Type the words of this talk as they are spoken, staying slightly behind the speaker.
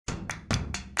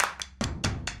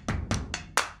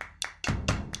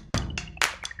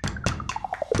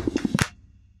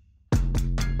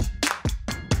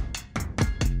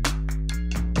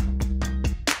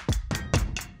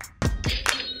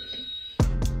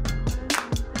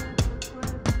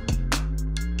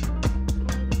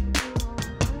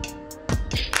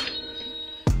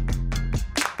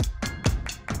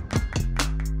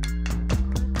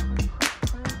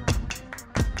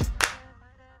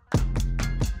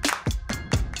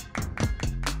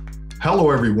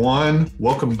Hello, everyone.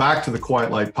 Welcome back to the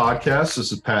Quiet Light Podcast.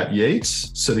 This is Pat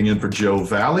Yates, sitting in for Joe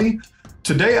Valley.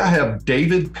 Today, I have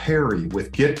David Perry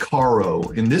with Get Carro,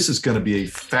 and this is going to be a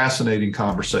fascinating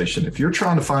conversation. If you're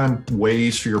trying to find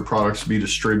ways for your products to be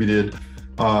distributed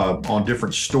on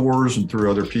different stores and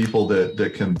through other people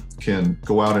that can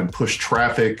go out and push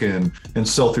traffic and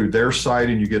sell through their site,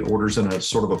 and you get orders in a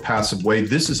sort of a passive way,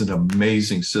 this is an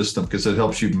amazing system because it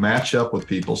helps you match up with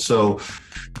people. So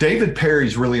David Perry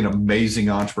is really an amazing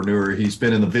entrepreneur. He's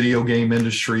been in the video game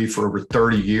industry for over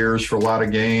 30 years for a lot of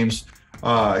games.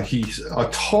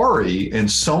 Atari and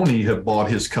Sony have bought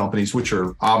his companies, which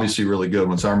are obviously really good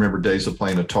ones. I remember days of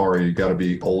playing Atari. You got to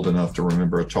be old enough to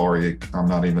remember Atari. I'm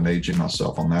not even aging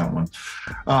myself on that one.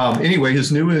 Anyway,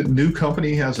 his new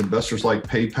company has investors like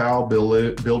PayPal,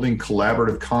 building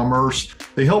collaborative commerce.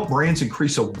 They help brands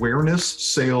increase awareness,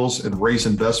 sales, and raise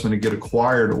investment and get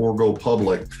acquired or go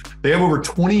public. They have over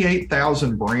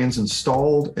 28,000 brands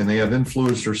installed, and they have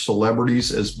influencers,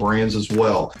 celebrities as brands as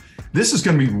well. This is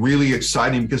going to be really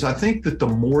exciting because I think that the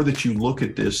more that you look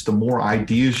at this, the more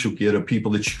ideas you'll get of people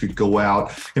that you could go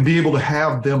out and be able to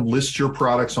have them list your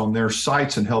products on their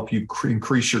sites and help you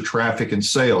increase your traffic and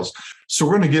sales. So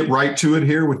we're going to get right to it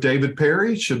here with David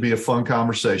Perry. It should be a fun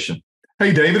conversation.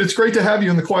 Hey, David, it's great to have you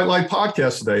in the Quiet Light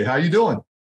Podcast today. How you doing?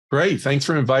 Great. Thanks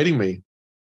for inviting me.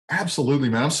 Absolutely,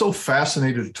 man. I'm so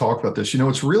fascinated to talk about this.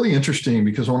 It's really interesting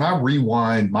because when I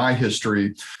rewind my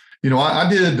history, I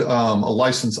did a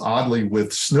license oddly with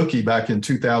Snooki back in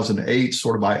 2008,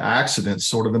 sort of by accident,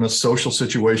 sort of in a social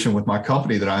situation with my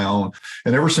company that I own.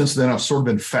 And ever since then, I've sort of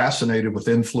been fascinated with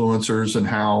influencers and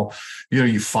how,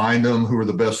 you find them, who are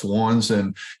the best ones.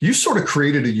 And you sort of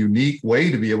created a unique way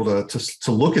to be able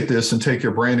to look at this and take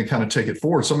your brand and kind of take it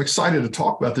forward. So I'm excited to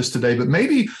talk about this today, but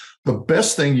maybe the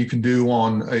best thing you can do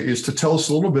is to tell us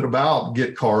a little bit about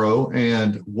Get Carro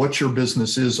and what your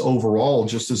business is overall,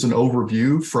 just as an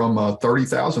overview from a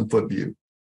 30,000 foot view.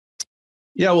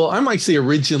 Yeah, well, I'm actually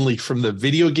originally from the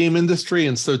video game industry.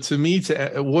 And so to me,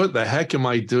 what the heck am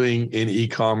I doing in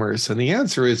e-commerce? And the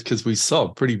answer is because we saw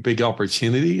a pretty big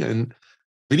opportunity, and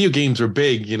video games are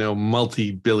big,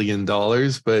 multi-billion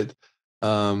dollars, but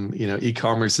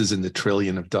e-commerce is in the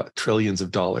trillions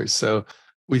of dollars. So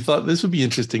we thought this would be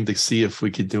interesting to see if we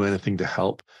could do anything to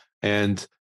help. And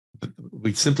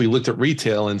we simply looked at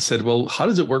retail and said, well, how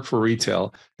does it work for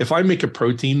retail? If I make a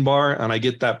protein bar and I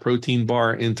get that protein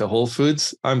bar into Whole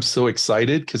Foods, I'm so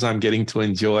excited because I'm getting to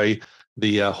enjoy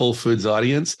the Whole Foods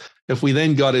audience. If we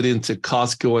then got it into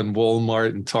Costco and Walmart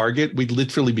and Target, we'd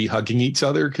literally be hugging each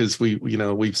other because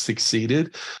we've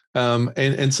succeeded.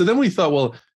 And so then we thought,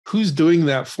 well, who's doing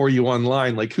that for you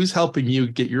online? Like, who's helping you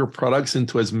get your products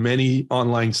into as many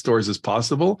online stores as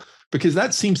possible? Because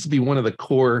that seems to be one of the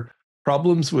core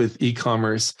problems with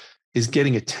e-commerce is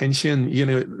getting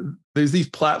attention. There's these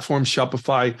platforms,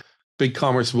 Shopify,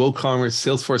 BigCommerce, WooCommerce,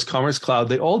 Salesforce Commerce Cloud.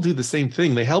 They all do the same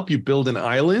thing. They help you build an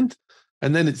island,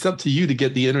 and then it's up to you to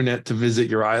get the internet to visit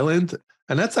your island.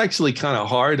 And that's actually kind of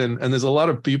hard. And there's a lot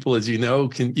of people, as you know,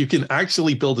 you can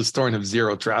actually build a store and have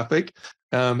zero traffic.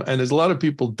 And there's a lot of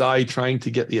people die trying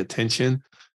to get the attention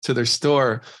to their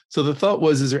store. So the thought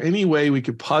was, is there any way we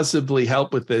could possibly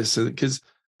help with this? Because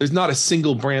there's not a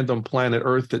single brand on planet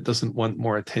Earth that doesn't want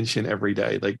more attention every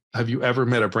day. Like, have you ever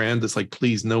met a brand that's like,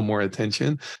 please, no more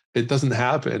attention? It doesn't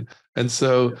happen. And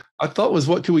so I thought was,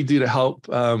 what could we do to help?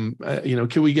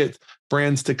 Can we get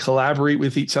brands to collaborate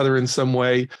with each other in some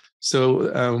way?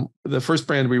 So the first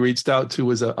brand we reached out to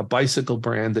was a bicycle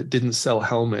brand that didn't sell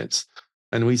helmets.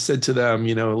 And we said to them,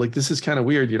 this is kind of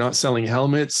weird. You're not selling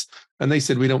helmets. And they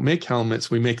said, we don't make helmets.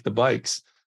 We make the bikes.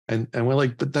 And we're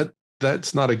like, but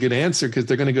that's not a good answer because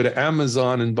they're going to go to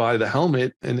Amazon and buy the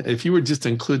helmet. And if you were just to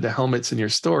include the helmets in your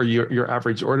store, your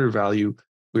average order value,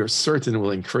 we are certain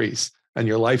will increase, and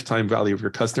your lifetime value of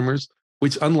your customers,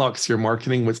 which unlocks your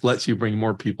marketing, which lets you bring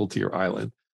more people to your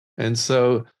island. And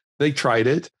so they tried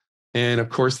it. And of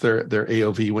course, their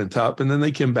AOV went up. And then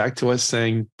they came back to us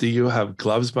saying, do you have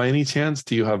gloves by any chance?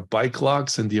 Do you have bike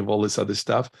locks? And do you have all this other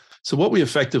stuff? So what we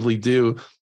effectively do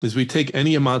is we take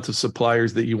any amount of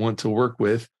suppliers that you want to work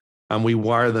with, and we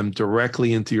wire them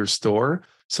directly into your store.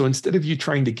 So instead of you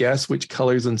trying to guess which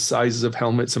colors and sizes of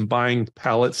helmets and buying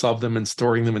pallets of them and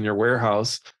storing them in your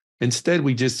warehouse, instead,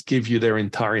 we just give you their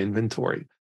entire inventory.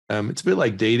 It's a bit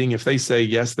like dating. If they say,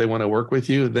 yes, they want to work with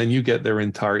you, then you get their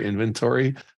entire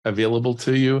inventory available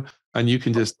to you, and you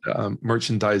can just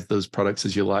merchandise those products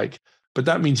as you like. But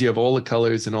that means you have all the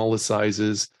colors and all the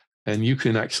sizes, and you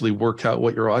can actually work out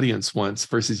what your audience wants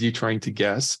versus you trying to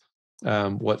guess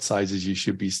what sizes you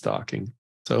should be stocking.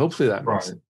 So hopefully that makes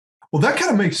sense. Well, that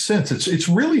kind of makes sense. It's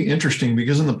really interesting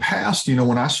because in the past,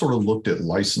 when I sort of looked at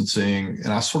licensing and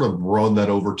I sort of run that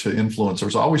over to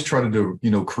influencers, I always try to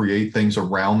do, create things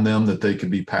around them that they can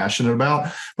be passionate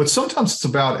about. But sometimes it's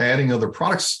about adding other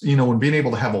products, and being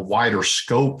able to have a wider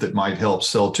scope that might help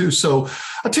sell too. So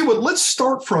I'll tell you what, let's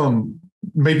start from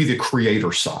maybe the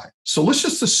creator side. So let's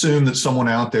just assume that someone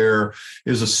out there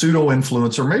is a pseudo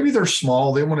influencer. Maybe they're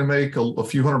small. They want to make a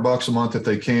few $100 a month if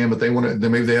they can, but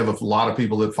maybe they have a lot of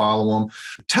people that follow them.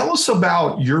 Tell us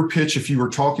about your pitch if you were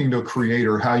talking to a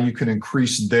creator, how you can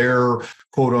increase their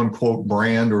quote unquote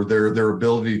brand or their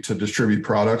ability to distribute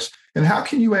products. And how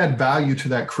can you add value to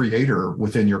that creator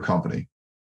within your company?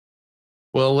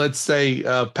 Well, let's say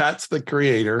Pat's the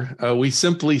creator. We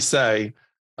simply say,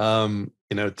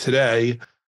 today,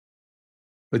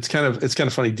 it's kind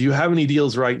of funny. Do you have any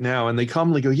deals right now? And they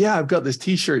commonly go, yeah, I've got this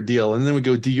t-shirt deal. And then we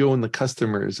go, do you own the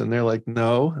customers? And they're like,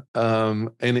 no.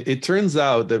 And it turns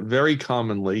out that very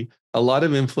commonly, a lot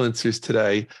of influencers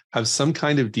today have some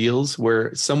kind of deals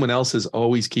where someone else is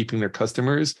always keeping their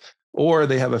customers, or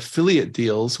they have affiliate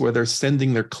deals where they're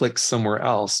sending their clicks somewhere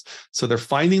else. So they're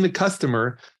finding the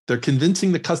customer, they're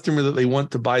convincing the customer that they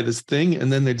want to buy this thing,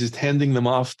 and then they're just handing them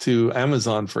off to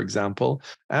Amazon, for example.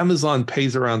 Amazon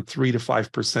pays around 3 to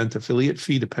 5% affiliate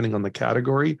fee, depending on the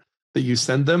category that you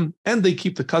send them, and they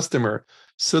keep the customer.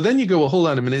 So then you go, well, hold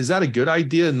on a minute, is that a good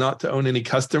idea not to own any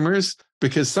customers?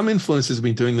 Because some influencers have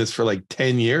been doing this for like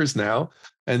 10 years now,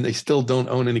 and they still don't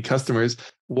own any customers.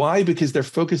 Why? Because they're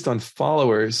focused on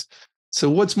followers. So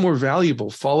what's more valuable,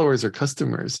 followers or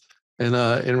customers? And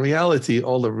in reality,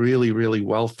 all the really, really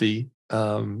wealthy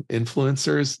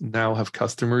influencers now have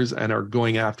customers and are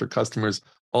going after customers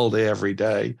all day, every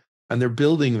day. And they're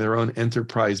building their own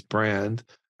enterprise brand.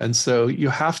 And so you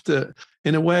have to,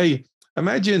 in a way,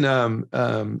 imagine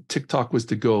TikTok was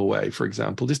to go away, for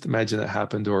example. Just imagine that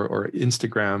happened, or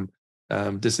Instagram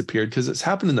disappeared, because it's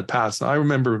happened in the past. I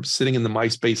remember sitting in the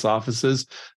MySpace offices.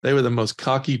 They were the most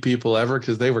cocky people ever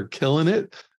because they were killing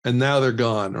it. And now they're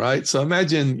gone, right? So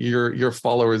imagine your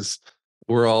followers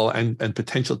were all and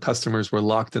potential customers were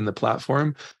locked in the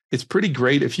platform. It's pretty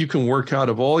great if you can work out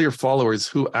of all your followers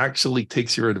who actually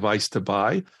takes your advice to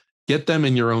buy, get them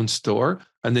in your own store,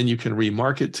 and then you can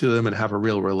remarket to them and have a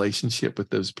real relationship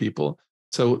with those people.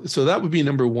 So that would be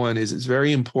number one. Is it's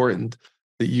very important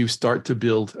that you start to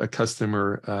build a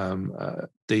customer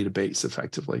database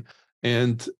effectively.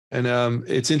 And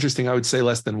it's interesting. I would say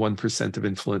less than 1% of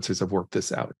influencers have worked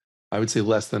this out. I would say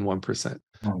less than 1%.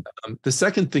 Oh. The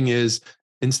second thing is,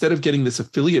 instead of getting this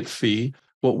affiliate fee,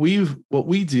 what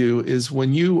we do is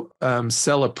when you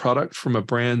sell a product from a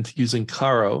brand using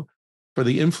Carro for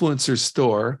the influencer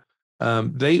store,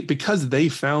 because they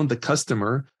found the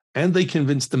customer and they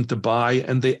convinced them to buy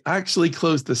and they actually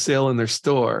closed the sale in their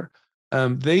store,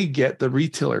 they get the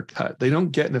retailer cut. They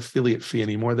don't get an affiliate fee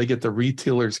anymore. They get the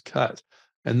retailer's cut.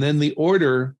 And then the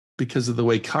order, because of the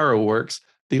way Carro works,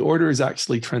 the order is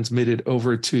actually transmitted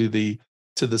over to the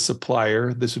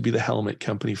supplier. This would be the helmet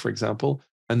company, for example,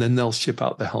 and then they'll ship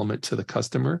out the helmet to the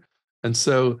customer. And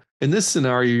so in this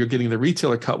scenario, you're getting the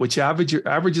retailer cut, which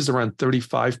averages around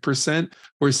 35%.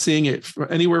 We're seeing it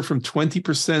anywhere from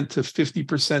 20% to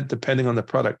 50%, depending on the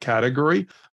product category.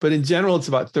 But in general, it's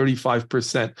about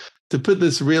 35%. To put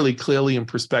this really clearly in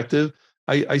perspective,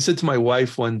 I said to my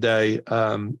wife one day,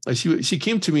 she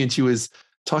came to me and she was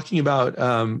talking about,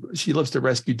 she loves to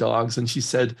rescue dogs. And she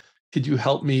said, could you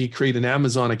help me create an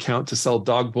Amazon account to sell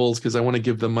dog bowls? Because I want to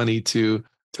give the money to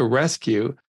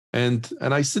rescue. And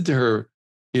I said to her,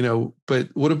 but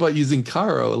what about using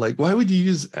Carro? Like, why would you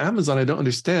use Amazon? I don't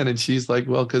understand. And she's like,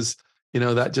 well, because,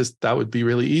 that would be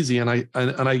really easy. And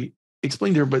I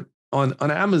explained to her, but on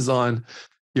Amazon,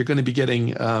 you're going to be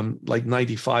getting like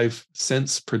 95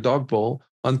 cents per dog bowl.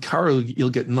 On Carro, you'll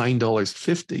get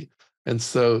 $9.50. And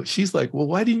so she's like, well,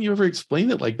 why didn't you ever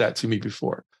explain it like that to me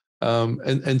before?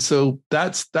 And so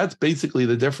that's basically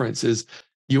the difference. Is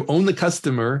you own the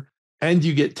customer and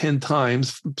you get 10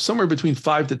 times, somewhere between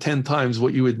 5 to 10 times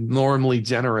what you would normally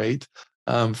generate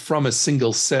from a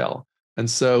single sale. And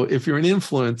so if you're an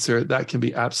influencer, that can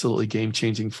be absolutely game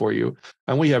changing for you.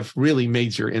 And we have really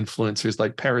major influencers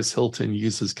like Paris Hilton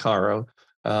uses Carro.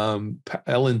 Ellen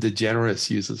DeGeneres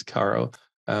uses Carro.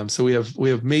 So we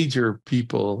have major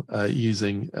people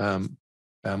using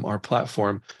our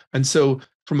platform. And so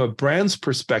from a brand's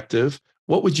perspective,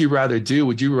 what would you rather do?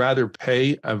 Would you rather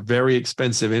pay a very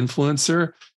expensive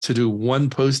influencer to do one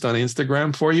post on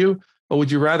Instagram for you? Or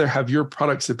would you rather have your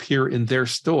products appear in their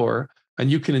store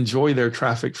and you can enjoy their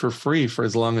traffic for free for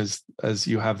as long as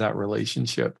you have that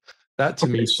relationship? That to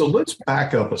me. So let's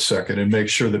back up a second and make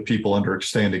sure that people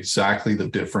understand exactly the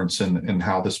difference in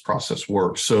how this process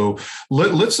works. So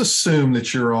let's assume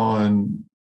that you're on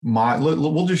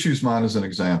we'll just use mine as an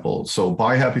example. So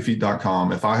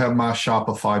buyhappyfeet.com. If I have my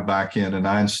Shopify backend and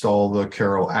I install the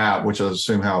Carro app, which I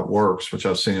assume how it works, which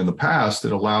I've seen in the past,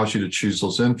 it allows you to choose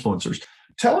those influencers.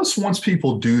 Tell us, once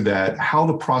people do that, how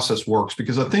the process works,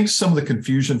 because I think some of the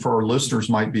confusion for our listeners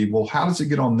might be, well, how does it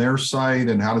get on their site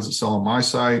and how does it sell on my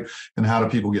site and how do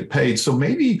people get paid? So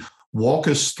maybe walk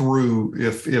us through,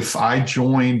 if I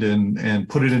joined and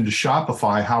put it into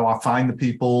Shopify, how I find the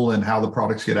people and how the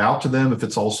products get out to them if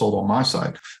it's all sold on my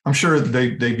site. I'm sure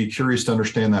they'd be curious to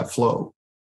understand that flow.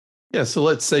 Yeah, so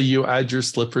let's say you add your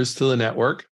slippers to the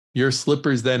network. Your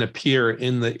slippers then appear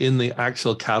in the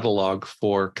actual catalog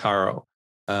for Carro.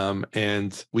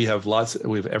 And we have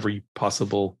every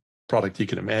possible product you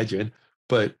can imagine,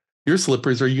 but your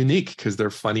slippers are unique because they're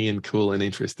funny and cool and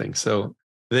interesting. So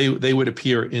they would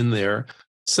appear in there.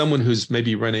 Someone who's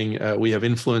maybe running, we have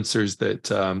influencers that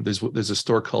there's a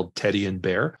store called Teddy and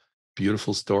Bear,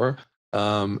 beautiful store.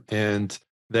 And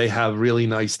they have really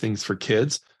nice things for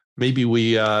kids. Maybe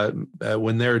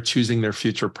when they're choosing their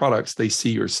future products, they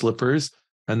see your slippers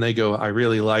and they go, I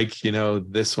really like,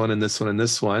 this one and this one and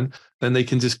this one. Then they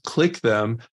can just click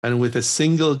them. And with a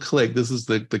single click, this is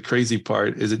the crazy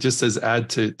part, is it just says add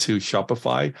to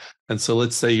Shopify. And so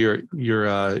let's say you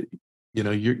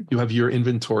have your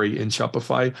inventory in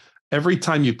Shopify. Every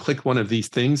time you click one of these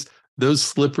things, those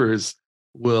slippers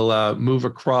will move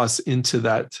across into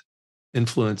that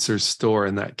influencer's store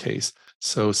in that case.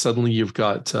 So suddenly you've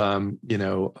got, all the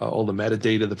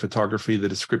metadata, the photography, the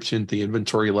description, the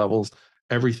inventory levels,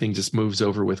 everything just moves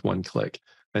over with one click.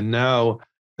 And now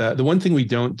the one thing we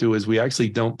don't do is we actually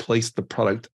don't place the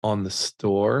product on the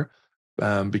store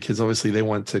because obviously they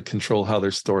want to control how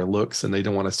their store looks and they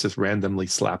don't want us just randomly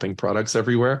slapping products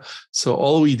everywhere. So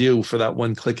all we do for that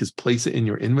one click is place it in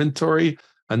your inventory,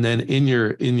 and then in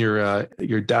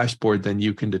your dashboard, then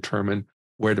you can determine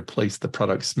where to place the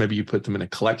products. Maybe you put them in a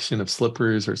collection of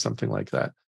slippers or something like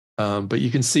that. But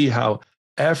you can see how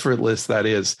effortless that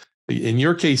is. In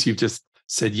your case, you've just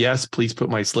said, yes, please put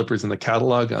my slippers in the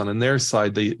catalog. And on their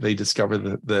side, they discover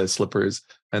the slippers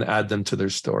and add them to their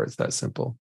store. It's that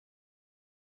simple.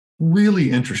 Really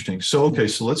interesting. So, okay,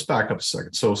 so let's back up a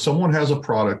second. So someone has a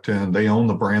product and they own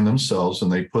the brand themselves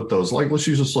and they put those, like, let's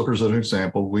use the slippers as an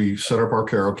example. We set up our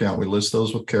Carro account, we list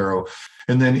those with Carro,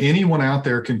 and then anyone out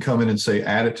there can come in and say,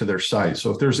 add it to their site.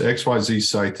 So if there's XYZ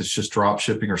site that's just drop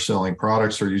shipping or selling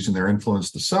products or using their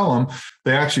influence to sell them,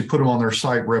 they actually put them on their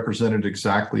site represented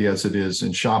exactly as it is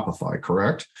in Shopify,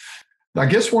 correct? I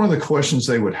guess one of the questions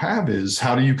they would have is,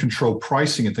 how do you control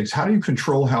pricing and things? How do you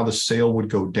control how the sale would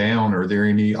go down? Are there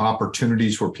any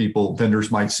opportunities where vendors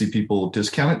might see people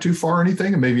discount it too far or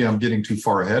anything? And maybe I'm getting too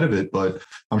far ahead of it, but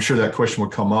I'm sure that question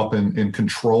would come up in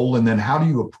control. And then how do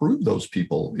you approve those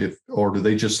people, or do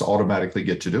they just automatically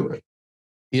get to do it?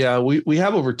 Yeah, we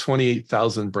have over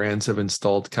 28,000 brands have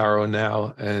installed Carro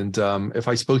now. And if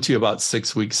I spoke to you about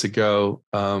 6 weeks ago,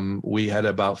 we had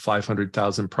about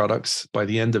 500,000 products. By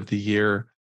the end of the year,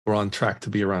 we're on track to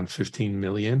be around 15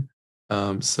 million.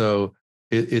 So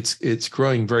it's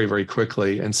growing very, very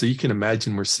quickly. And so you can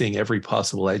imagine we're seeing every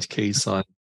possible edge case on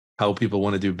how people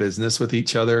want to do business with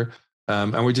each other.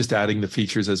 And we're just adding the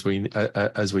features as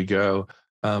we go.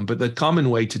 But the common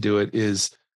way to do it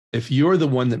is, if you're the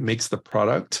one that makes the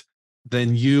product,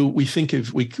 then we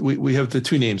have the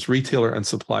two names, retailer and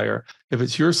supplier. If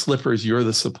it's your slippers, you're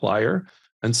the supplier.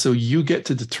 And so you get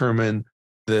to determine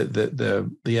the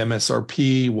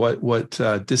MSRP,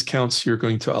 what discounts you're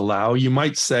going to allow. You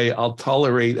might say, I'll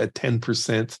tolerate a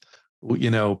 10%,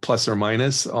 plus or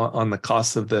minus on the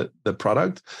cost of the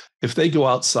product. If they go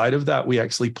outside of that, we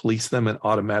actually police them and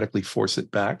automatically force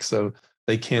it back. So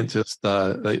they can't just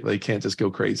they can't just go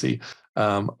crazy.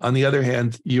 On the other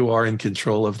hand, you are in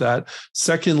control of that.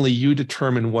 Secondly, you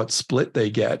determine what split they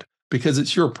get, because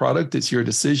it's your product, it's your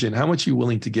decision. How much are you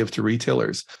willing to give to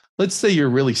retailers? Let's say you're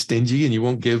really stingy and you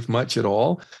won't give much at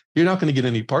all. You're not going to get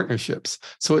any partnerships.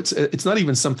 So it's not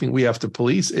even something we have to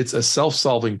police. It's a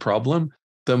self-solving problem.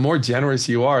 The more generous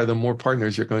you are, the more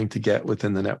partners you're going to get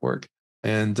within the network.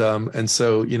 And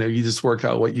so you just work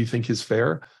out what you think is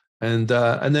fair, and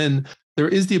then there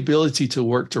is the ability to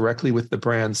work directly with the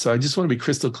brands. So I just want to be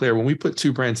crystal clear. When we put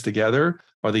two brands together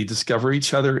or they discover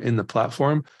each other in the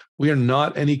platform, we are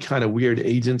not any kind of weird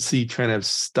agency trying to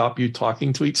stop you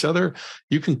talking to each other.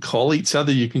 You can call each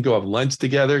other. You can go have lunch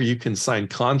together. You can sign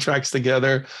contracts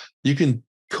together. You can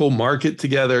co-market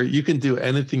together. You can do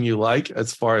anything you like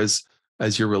as far as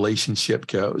your relationship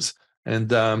goes. And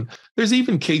there's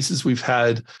even cases we've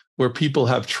had where people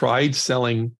have tried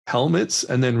selling helmets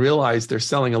and then realized they're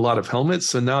selling a lot of helmets.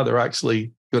 So now they're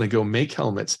actually going to go make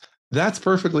helmets. That's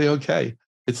perfectly okay.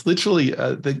 It's literally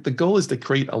the goal is to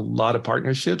create a lot of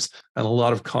partnerships and a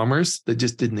lot of commerce that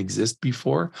just didn't exist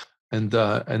before. And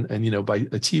by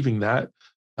achieving that,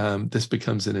 this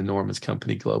becomes an enormous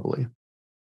company globally.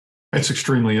 It's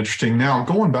extremely interesting. Now,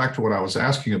 going back to what I was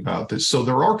asking about this, so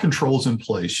there are controls in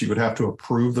place. You would have to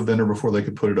approve the vendor before they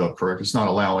could put it up, correct? It's not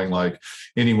allowing like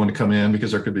anyone to come in,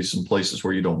 because there could be some places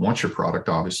where you don't want your product,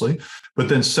 obviously. But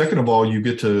then second of all, you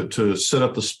get to set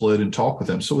up the split and talk with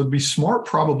them. So it'd be smart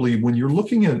probably when you're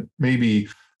looking at maybe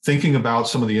thinking about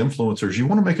some of the influencers, you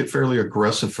want to make it fairly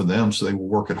aggressive for them so they will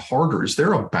work it harder. Is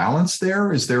there a balance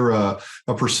there? Is there a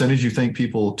percentage you think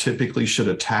people typically should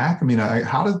attack? I mean,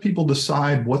 how do people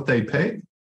decide what they pay?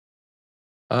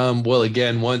 Well,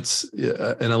 again, once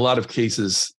in a lot of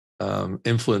cases,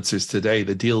 influencers today,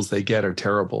 the deals they get are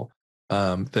terrible.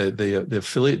 The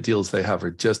affiliate deals they have are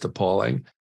just appalling.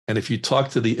 And if you talk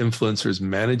to the influencers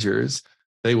managers,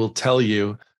 they will tell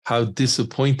you how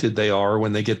disappointed they are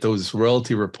when they get those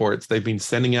royalty reports. They've been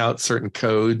sending out certain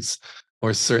codes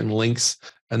or certain links,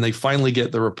 and they finally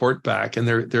get the report back, and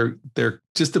they're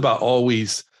just about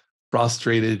always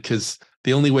frustrated because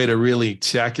the only way to really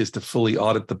check is to fully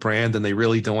audit the brand, and they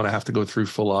really don't want to have to go through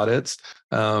full audits.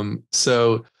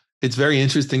 So it's very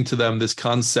interesting to them, this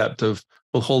concept of,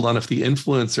 well, hold on, if the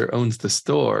influencer owns the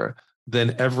store,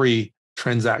 then every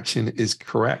transaction is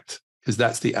correct, because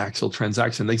that's the actual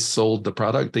transaction. They sold the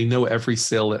product. They know every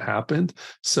sale that happened.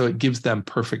 So it gives them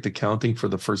perfect accounting for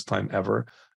the first time ever.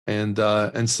 And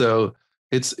so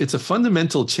it's a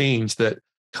fundamental change that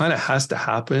kind of has to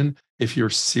happen if you're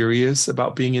serious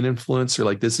about being an influencer.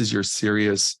 Like, this is your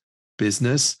serious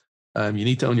business. You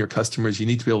need to own your customers. You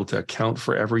need to be able to account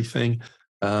for everything.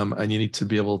 And you need to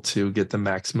be able to get the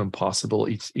maximum possible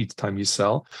each time you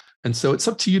sell. And so it's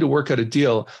up to you to work out a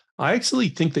deal. I actually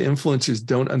think the influencers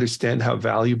don't understand how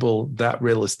valuable that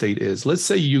real estate is. Let's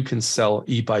say you can sell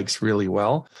e-bikes really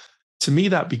well. To me,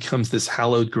 that becomes this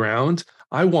hallowed ground.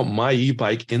 I want my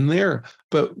e-bike in there.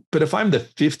 But if I'm the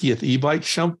 50th e-bike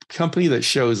company that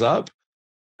shows up,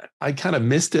 I kind of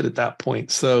missed it at that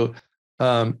point. So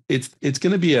it's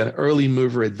going to be an early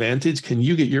mover advantage. Can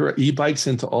you get your e-bikes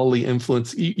into all the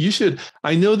influence? You should.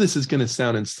 I know this is going to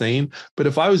sound insane, but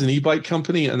if I was an e-bike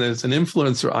company and there's an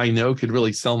influencer I know could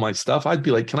really sell my stuff, I'd be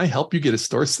like, can I help you get a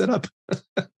store set up?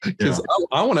 Because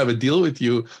I want to have a deal with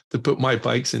you to put my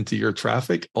bikes into your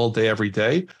traffic all day, every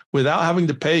day, without having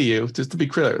to pay you. Just to be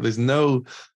clear, there's not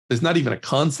even a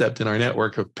concept in our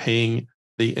network of paying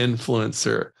the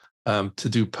influencer to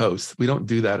do posts. We don't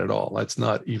do that at all. That's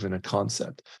not even a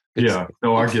concept. I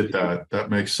get that. That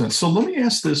makes sense. So let me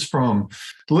ask this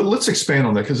let's expand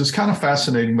on that, because it's kind of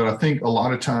fascinating, but I think a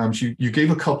lot of times you gave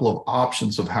a couple of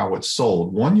options of how it's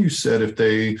sold. One, you said if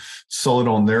they sell it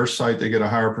on their site, they get a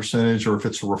higher percentage, or if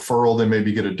it's a referral, they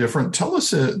maybe get a different. Tell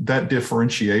us that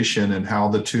differentiation and how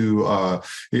the two,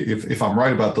 if I'm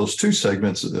right about those two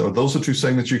segments, are those the two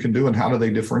segments you can do, and how do they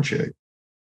differentiate?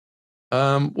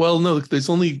 Well, no, there's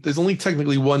only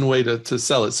technically one way to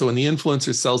sell it. So when the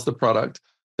influencer sells the product,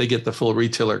 they get the full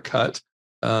retailer cut.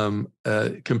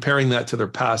 Comparing that to their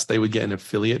past, they would get an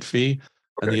affiliate fee.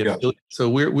 Okay, and so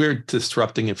we're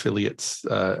disrupting affiliates.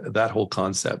 That whole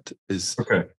concept is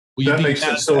okay. That makes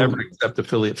sense. So ever accept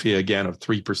affiliate fee again of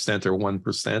 3% or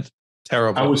 1%.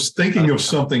 Terrible. I was thinking of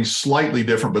something slightly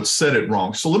different, but said it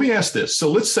wrong. So let me ask this. So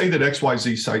let's say that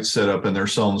XYZ site's set up and they're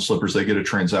selling the slippers, they get a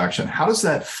transaction. How does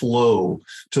that flow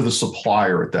to the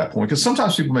supplier at that point? Because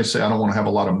sometimes people may say, I don't want to have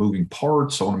a lot of moving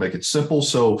parts. I want to make it simple.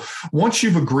 So once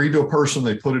you've agreed to a person,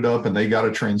 they put it up and they got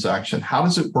a transaction, how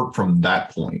does it work from that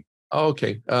point?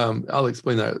 Okay. I'll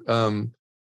explain that.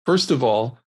 First of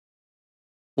all,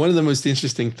 one of the most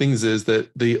interesting things is that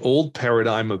the old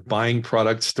paradigm of buying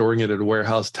products, storing it at a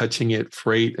warehouse, touching it,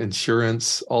 freight,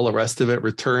 insurance, all the rest of it,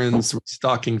 returns,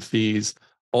 restocking fees,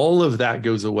 all of that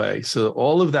goes away. So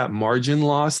all of that margin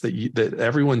loss that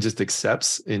everyone just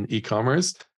accepts in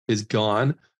e-commerce is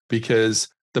gone, because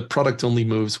the product only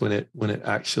moves when it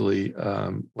actually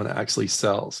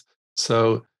sells.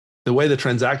 So the way the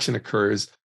transaction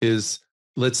occurs is,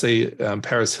 let's say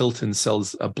Paris Hilton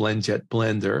sells a BlendJet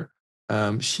blender.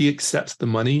 She accepts the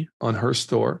money on her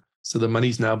store. So the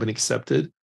money's now been accepted.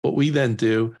 What we then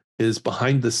do is,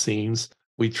 behind the scenes,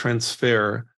 we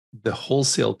transfer the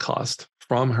wholesale cost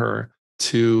from her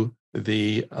to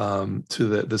the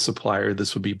supplier.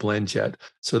 This would be BlendJet.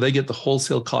 So they get the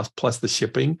wholesale cost plus the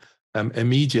shipping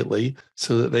immediately,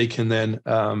 so that they can then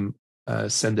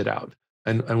send it out.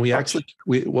 And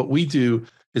what we do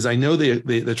is I know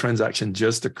the transaction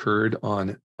just occurred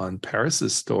on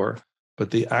Paris's store,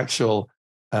 but the actual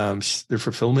the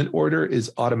fulfillment order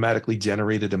is automatically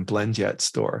generated in BlendJet's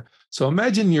store. So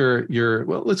imagine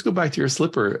well, let's go back to your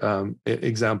slipper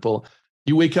example.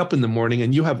 You wake up in the morning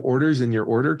and you have orders in your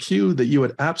order queue that you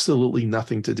had absolutely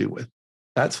nothing to do with.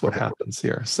 That's what happens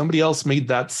here. Somebody else made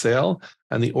that sale,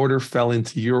 and the order fell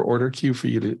into your order queue for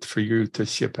you to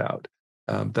ship out.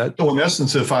 So in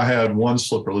essence, if I had one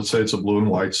slipper, let's say it's a blue and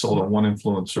white sold on one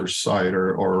influencer's site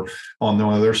or on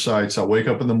one of their sites, I wake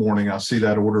up in the morning, I see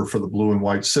that order for the blue and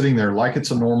white sitting there like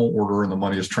it's a normal order, and the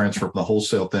money is transferred from the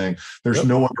wholesale thing. There's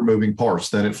no other moving parts.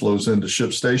 Then it flows into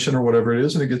ShipStation or whatever it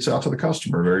is, and it gets out to the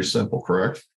customer. Very simple,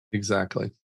 correct?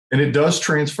 Exactly. And it does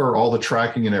transfer all the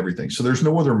tracking and everything. So there's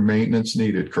no other maintenance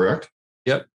needed, correct?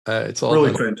 Yep. It's all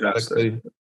really fantastic.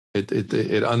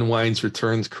 It unwinds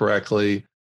returns correctly.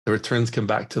 The returns come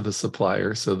back to the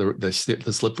supplier. So the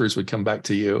slippers would come back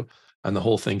to you, and the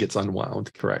whole thing gets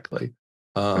unwound correctly.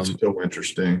 That's so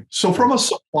interesting. So from a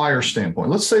supplier standpoint,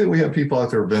 let's say that we have people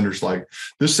out there, vendors like,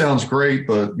 this sounds great,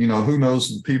 but who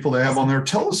knows the people they have on there.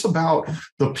 Tell us about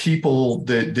the people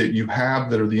that you have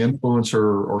that are the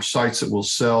influencer or sites that will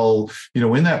sell,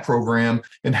 in that program,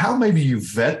 and how maybe you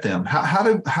vet them. How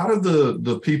do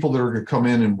the people that are going to come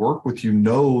in and work with you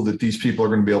know that these people are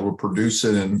going to be able to produce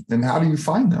it, and how do you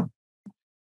find them?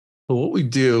 Well, what we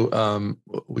do,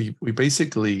 we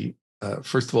basically,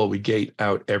 first of all, we gate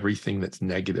out everything that's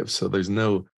negative. So there's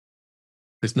no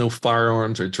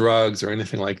firearms or drugs or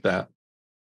anything like that.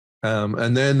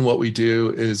 And then what we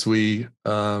do is we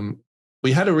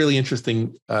had a really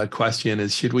interesting question: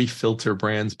 is should we filter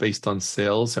brands based on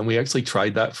sales? And we actually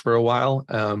tried that for a while,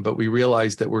 but we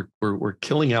realized that we're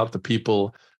killing out the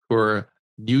people who are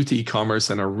new to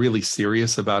e-commerce and are really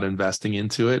serious about investing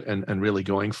into it and really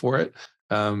going for it.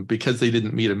 Because they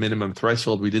didn't meet a minimum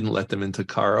threshold, we didn't let them into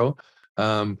Carro.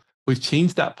 We've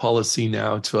changed that policy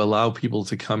now to allow people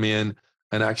to come in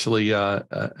and actually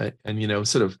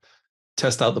sort of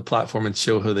test out the platform and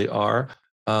show who they are.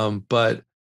 But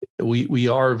we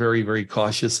are very, very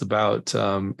cautious about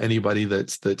anybody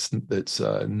that's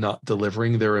not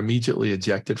delivering. They're immediately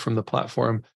ejected from the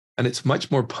platform, and it's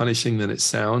much more punishing than it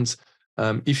sounds.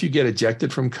 If you get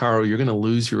ejected from Carro, you're going to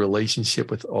lose your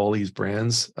relationship with all these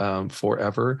brands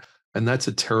forever, and that's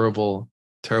a terrible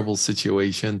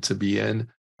situation to be in,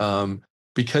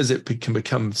 because it can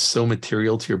become so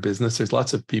material to your business. There's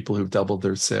lots of people who've doubled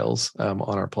their sales on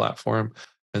our platform,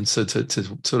 and so to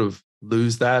sort of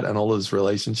lose that and all those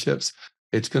relationships,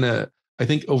 it's gonna, I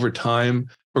think over time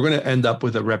we're going to end up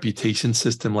with a reputation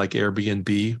system like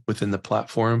Airbnb within the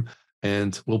platform,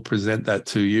 and we'll present that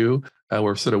to you.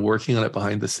 We're sort of working on it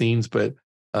behind the scenes, but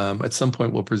at some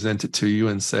point we'll present it to you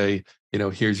and say,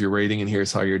 here's your rating and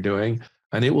here's how you're doing.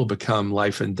 And it will become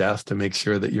life and death to make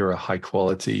sure that you're a high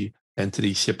quality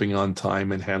entity, shipping on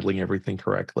time and handling everything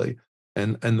correctly.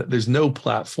 And there's no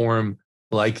platform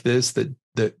like this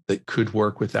that could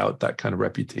work without that kind of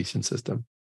reputation system.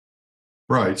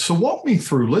 Right. So walk me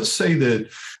through, let's say that,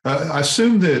 I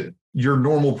assume that your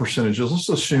normal percentages, let's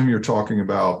assume you're talking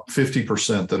about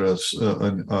 50% that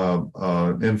an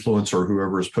influencer or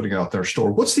whoever is putting out their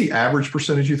store. What's the average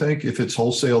percentage, you think, if it's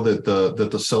wholesale that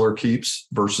the seller keeps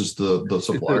versus the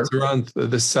supplier? It's around,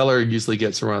 the seller usually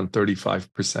gets around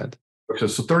 35%. Okay,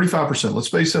 so 35%. Let's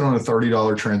base it on a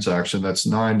 $30 transaction. That's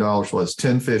 $9. Well, that's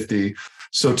 $10.50.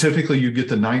 So typically you get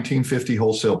the $19.50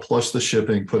 wholesale plus the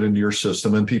shipping put into your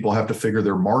system, and people have to figure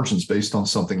their margins based on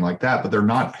something like that, but they're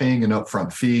not paying an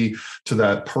upfront fee to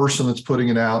that person that's putting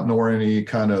it out, nor any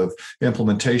kind of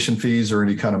implementation fees or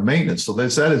any kind of maintenance. So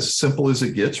is that as simple as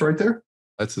it gets right there?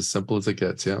 That's as simple as it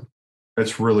gets, yeah.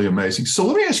 That's really amazing. So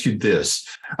let me ask you this.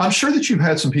 I'm sure that you've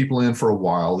had some people in for a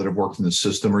while that have worked in the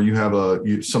system, or you have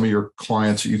some of your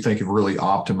clients that you think have really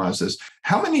optimized this.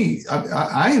 How many,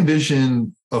 I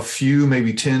envision a few,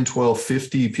 maybe 10, 12,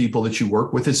 50 people that you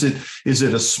work with. Is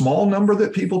it a small number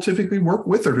that people typically work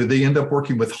with, or do they end up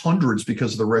working with hundreds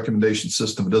because of the recommendation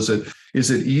system? Is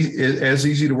it as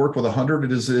easy to work with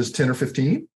 100 as it is 10 or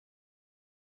 15?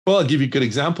 Well, I'll give you a good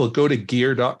example. Go to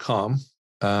gear.com.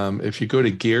 If you go to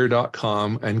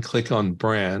gear.com and click on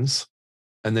brands,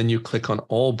 and then you click on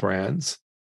all brands,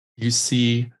 you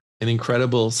see an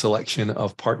incredible selection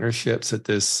of partnerships that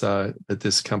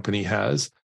this company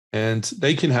has. And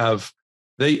they can have,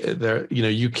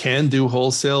 you can do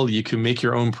wholesale, you can make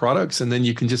your own products, and then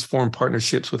you can just form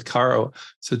partnerships with Carro.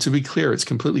 So to be clear, it's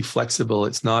completely flexible.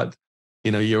 It's not,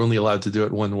 you're only allowed to do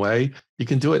it one way. You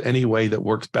can do it any way that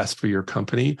works best for your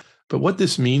company. But what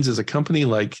this means is a company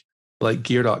like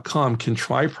gear.com can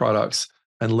try products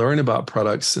and learn about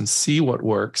products and see what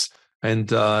works, and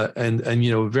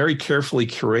very carefully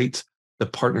curate the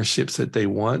partnerships that they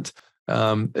want.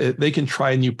 They can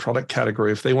try a new product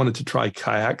category. If they wanted to try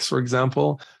kayaks, for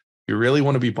example, you really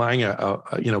want to be buying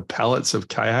pallets of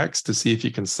kayaks to see if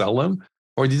you can sell them,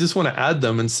 or do you just want to add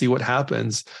them and see what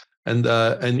happens? And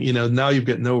now you've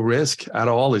got no risk at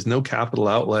all. There's no capital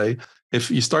outlay. If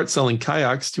you start selling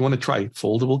kayaks, do you want to try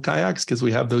foldable kayaks? Because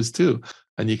we have those too.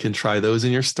 And you can try those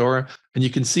in your store, and you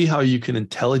can see how you can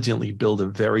intelligently build a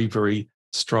very, very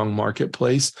strong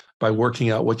marketplace by working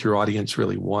out what your audience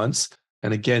really wants.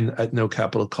 And again, at no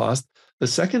capital cost. The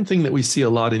second thing that we see a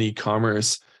lot in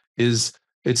e-commerce is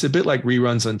it's a bit like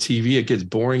reruns on TV. It gets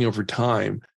boring over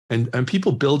time. And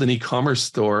people build an e-commerce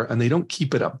store and they don't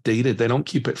keep it updated. They don't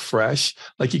keep it fresh.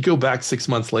 Like you go back 6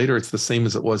 months later, it's the same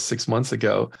as it was 6 months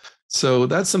ago. So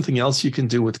that's something else you can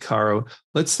do with Carro.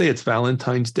 Let's say it's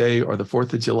Valentine's Day or the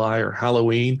 4th of July or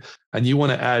Halloween, and you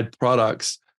want to add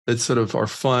products that sort of are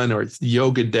fun, or it's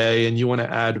yoga day and you want to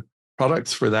add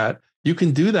products for that. You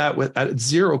can do that at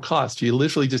zero cost. You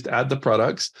literally just add the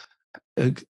products,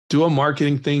 do a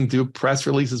marketing thing, do press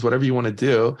releases, whatever you want to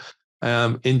do.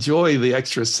 Enjoy the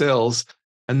extra sales,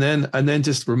 and then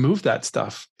just remove that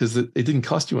stuff because it didn't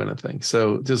cost you anything.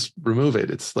 So just remove it.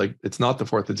 It's like it's not the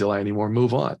 4th of July anymore.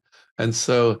 Move on. And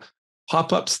so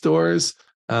pop-up stores,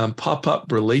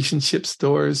 pop-up relationship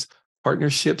stores,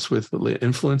 partnerships with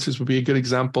influencers would be a good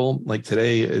example. Like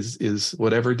today is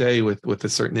whatever day with a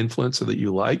certain influencer that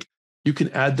you like. You can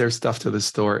add their stuff to the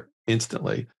store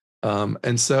instantly.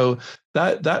 And so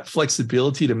that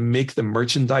flexibility to make the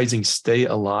merchandising stay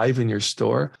alive in your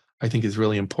store, I think is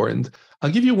really important.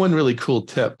 I'll give you one really cool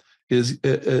tip is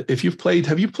have you played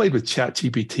with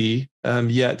ChatGPT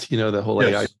yet? The whole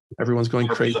AI, everyone's going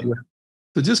crazy.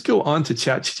 So just go on to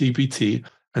ChatGPT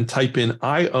and type in,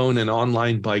 I own an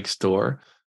online bike store.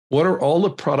 What are all the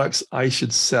products I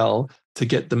should sell to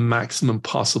get the maximum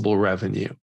possible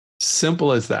revenue?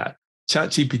 Simple as that.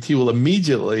 ChatGPT will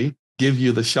immediately give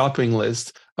you the shopping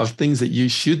list of things that you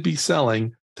should be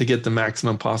selling to get the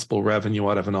maximum possible revenue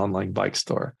out of an online bike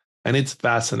store. And it's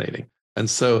fascinating. And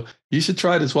so you should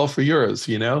try it as well for yours,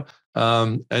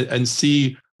 and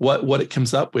see what it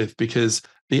comes up with, because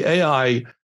the AI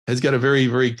has got a very,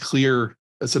 very clear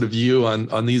sort of view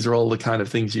on these are all the kind of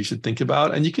things you should think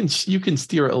about. And you can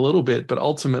steer it a little bit, but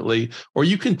ultimately, or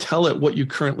you can tell it what you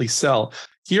currently sell.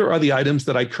 Here are the items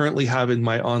that I currently have in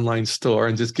my online store,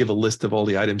 and just give a list of all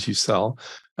the items you sell.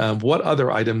 What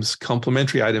other items,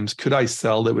 complementary items, could I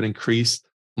sell that would increase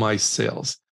my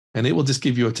sales? And it will just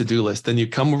give you a to-do list. Then you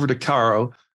come over to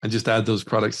Carro and just add those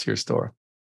products to your store.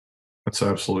 That's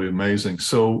absolutely amazing.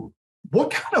 So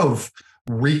what kind of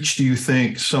reach do you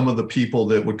think some of the people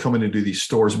that would come in and do these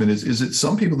stores, I mean, is it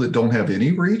some people that don't have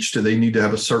any reach? Do they need to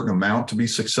have a certain amount to be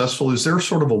successful? Is there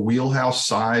sort of a wheelhouse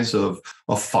size of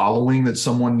a following that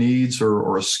someone needs,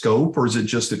 or a scope? Or is it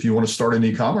just, if you want to start an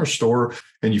e-commerce store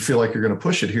and you feel like you're going to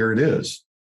push it, here it is?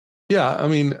 Yeah, I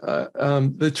mean,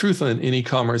 the truth in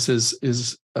e-commerce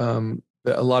is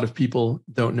that a lot of people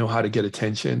don't know how to get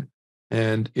attention,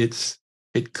 and it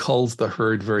culls the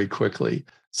herd very quickly.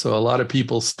 So a lot of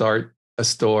people start a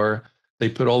store, they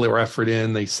put all their effort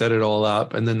in, they set it all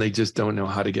up, and then they just don't know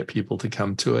how to get people to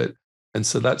come to it. And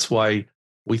so that's why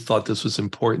we thought this was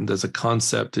important as a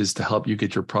concept, is to help you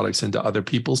get your products into other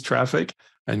people's traffic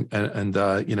and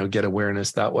get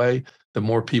awareness that way. The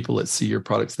more people that see your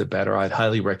products, the better. I'd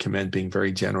highly recommend being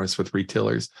very generous with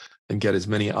retailers and get as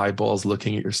many eyeballs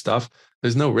looking at your stuff.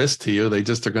 There's no risk to you. They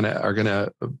just are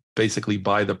gonna basically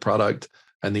buy the product,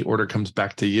 and the order comes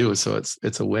back to you. So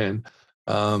it's a win.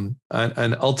 And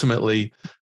ultimately,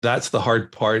 that's the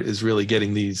hard part, is really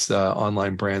getting these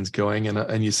online brands going.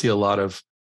 And you see a lot of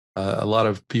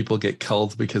people get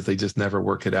culled because they just never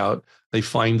work it out. They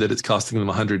find that it's costing them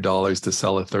 $100 to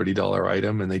sell a $30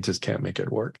 item, and they just can't make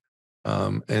it work.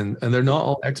 And they're not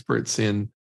all experts in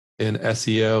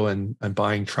SEO and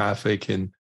buying traffic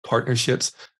and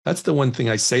partnerships. That's the one thing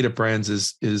I say to brands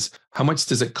is how much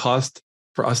does it cost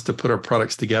for us to put our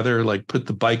products together, like put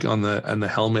the bike on the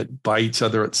helmet by each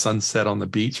other at sunset on the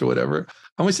beach or whatever?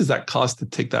 How much does that cost to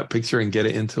take that picture and get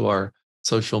it into our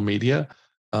social media?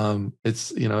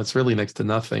 It's really next to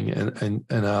nothing.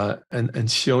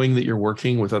 And showing that you're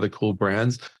working with other cool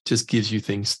brands just gives you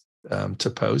things to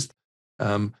post.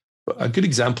 A good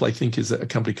example, I think, is a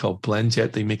company called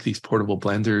BlendJet. They make these portable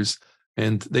blenders,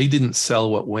 and they didn't sell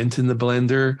what went in the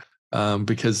blender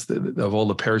because of all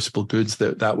the perishable goods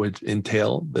that would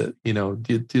entail. Do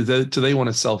they want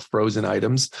to sell frozen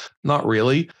items? Not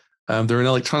really. They're an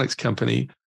electronics company,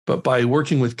 but by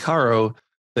working with Carro,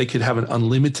 they could have an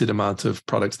unlimited amount of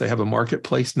products. They have a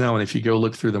marketplace now, and if you go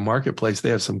look through the marketplace, they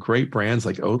have some great brands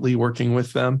like Oatly working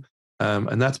with them.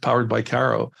 and that's powered by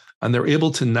Carro. And they're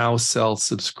able to now sell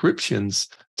subscriptions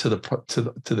to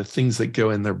the things that go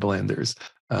in their blenders,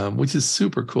 which is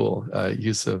super cool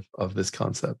use of this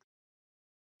concept.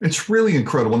 It's really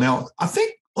incredible. Now, I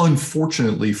think,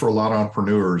 unfortunately, for a lot of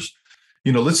entrepreneurs,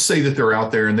 let's say that they're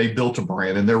out there and they built a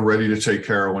brand and they're ready to take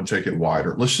Carro and take it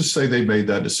wider. Let's just say they made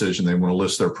that decision. They want to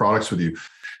list their products with you.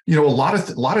 A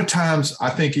lot of times, I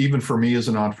think even for me as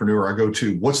an entrepreneur, I go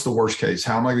to, what's the worst case?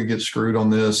 How am I going to get screwed on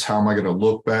this? How am I going to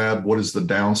look bad? What is the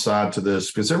downside to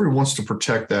this? Because everyone wants to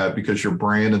protect that, because your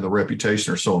brand and the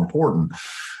reputation are so important.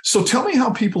 So tell me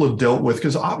how people have dealt with,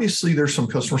 because obviously there's some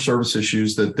customer service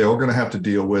issues that they're going to have to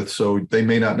deal with. So they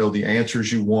may not know the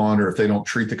answers you want, or if they don't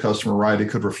treat the customer right, it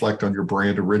could reflect on your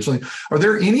brand originally. Are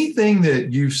there anything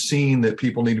that you've seen that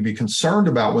people need to be concerned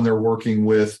about when they're working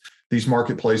with these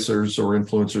marketplaces or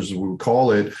influencers, as we would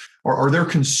call it? Are there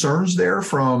concerns there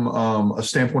from a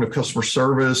standpoint of customer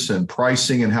service and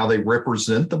pricing and how they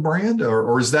represent the brand?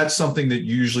 Or is that something that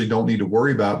you usually don't need to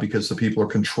worry about because the people are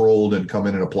controlled and come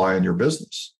in and apply in your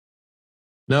business?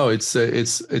 No,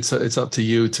 it's up to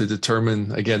you to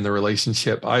determine, again, the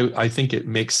relationship. I think it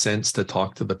makes sense to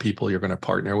talk to the people you're going to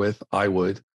partner with. I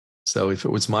would. So if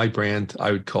it was my brand,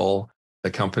 I would call the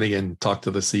company and talk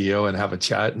to the CEO and have a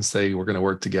chat and say, we're going to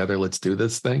work together. Let's do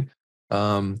this thing.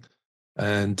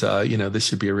 This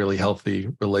should be a really healthy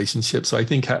relationship. So I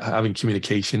think having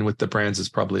communication with the brands is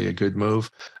probably a good move.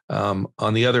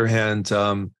 On the other hand,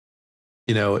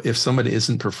 if somebody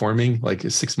isn't performing, like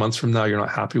 6 months from now, you're not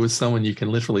happy with someone, you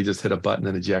can literally just hit a button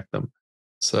and eject them.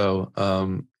 So,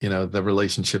 the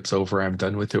relationship's over. I'm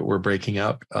done with it. We're breaking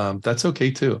up. That's okay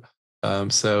too.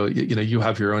 You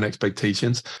have your own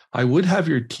expectations. I would have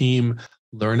your team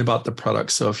learn about the product.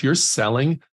 So if you're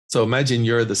selling, so imagine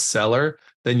you're the seller,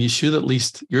 then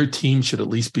your team should at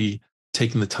least be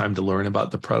taking the time to learn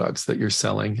about the products that you're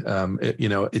selling.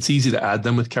 It's easy to add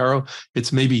them with Carro.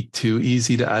 It's maybe too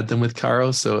easy to add them with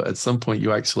Carro. So at some point you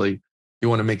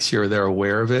want to make sure they're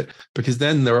aware of it, because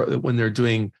then when they're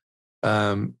doing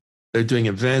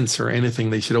events or anything,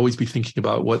 they should always be thinking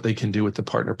about what they can do with the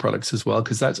partner products as well,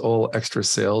 because that's all extra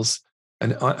sales.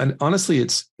 And honestly,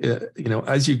 it's,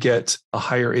 as you get a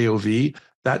higher AOV,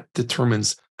 that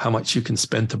determines how much you can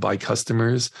spend to buy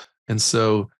customers. And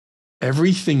so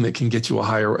everything that can get you a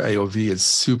higher AOV is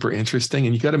super interesting.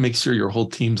 And you got to make sure your whole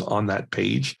team's on that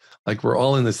page. Like, we're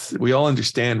all in this, we all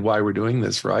understand why we're doing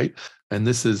this, right? And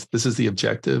this is the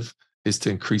objective, is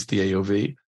to increase the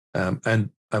AOV.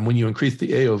 And when you increase the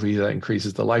AOV, that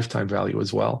increases the lifetime value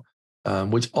as well,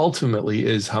 which ultimately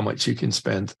is how much you can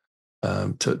spend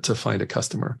to find a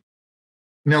customer.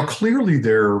 Now, clearly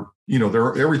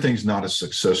everything's not a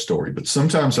success story, but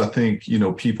sometimes I think,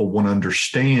 people want to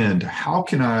understand, how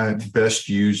can I best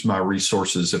use my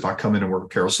resources if I come in and work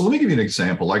with Carro? So let me give you an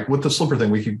example. Like with the slipper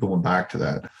thing, we keep going back to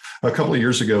that. A couple of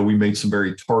years ago, we made some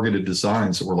very targeted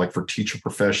designs that were like for teacher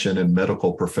profession and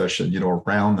medical profession,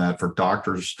 around that, for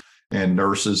doctors and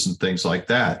nurses and things like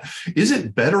that. Is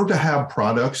it better to have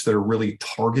products that are really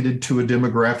targeted to a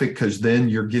demographic, because then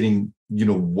you're getting,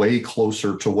 way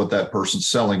closer to what that person's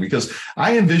selling? Because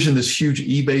I envision this huge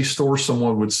eBay store,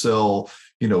 someone would sell,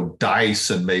 dice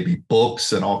and maybe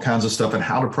books and all kinds of stuff, and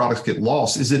how do products get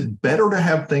lost? Is it better to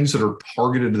have things that are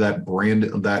targeted to that brand,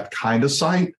 that kind of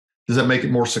site? Does that make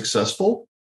it more successful?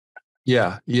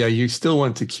 Yeah. You still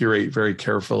want to curate very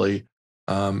carefully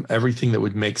everything that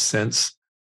would make sense.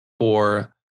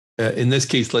 Or in this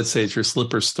case, let's say it's your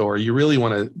slipper store. You really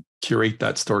want to curate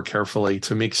that store carefully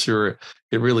to make sure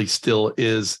it really still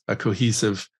is a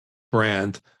cohesive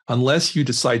brand, unless you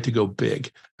decide to go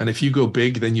big. And if you go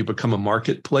big, then you become a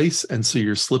marketplace. And so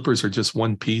your slippers are just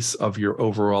one piece of your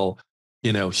overall,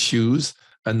 shoes.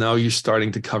 And now you're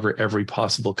starting to cover every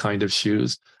possible kind of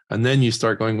shoes. And then you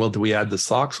start going, well, do we add the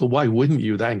socks? Well, why wouldn't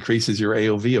you? That increases your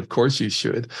AOV. Of course you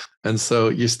should. And so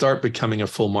you start becoming a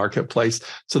full marketplace.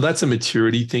 So that's a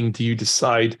maturity thing. Do you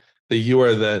decide that you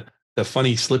are the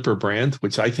funny slipper brand,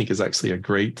 which I think is actually a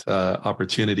great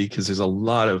opportunity, because there's a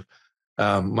lot of,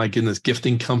 my goodness,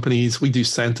 gifting companies. We do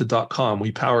Santa.com.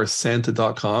 We power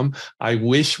Santa.com. I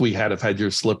wish we had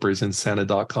your slippers in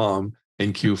Santa.com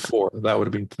in Q4. That would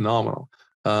have been phenomenal.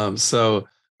 So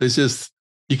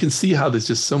you can see how there's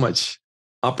just so much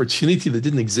opportunity that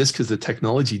didn't exist because the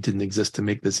technology didn't exist to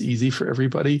make this easy for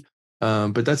everybody.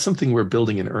 But that's something we're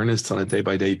building in earnest on a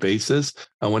day-by-day basis.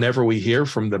 And whenever we hear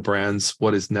from the brands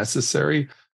what is necessary,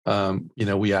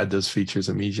 we add those features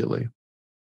immediately.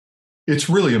 It's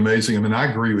really amazing. I mean, I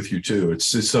agree with you too. It's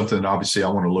something obviously I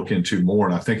want to look into more.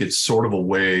 And I think it's sort of a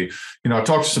way, I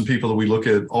talk to some people that we look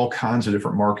at all kinds of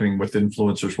different marketing with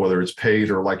influencers, whether it's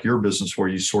paid or like your business where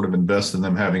you sort of invest in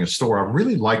them having a store. I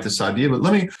really like this idea, but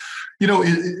let me,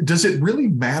 does it really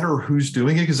matter who's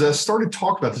doing it? Because I started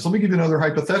talking about this. Let me give you another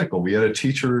hypothetical. We had a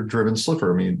teacher-driven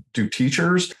slipper. I mean,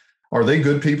 are they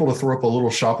good people to throw up a little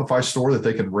Shopify store that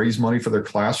they can raise money for their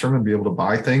classroom and be able to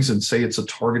buy things and say it's a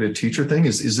targeted teacher thing?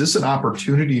 Is this an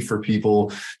opportunity for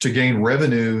people to gain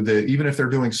revenue that even if they're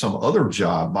doing some other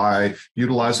job by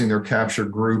utilizing their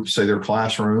captured group, say their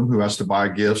classroom, who has to buy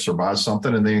gifts or buy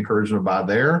something and they encourage them to buy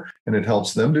there and it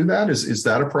helps them do that? Is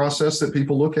that a process that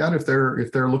people look at if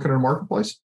they're looking at a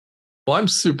marketplace? Well, I'm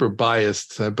super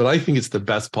biased, but I think it's the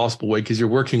best possible way because you're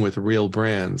working with real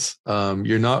brands.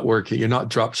 You're not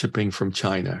drop shipping from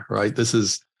China, right?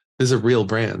 These are real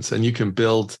brands, and you can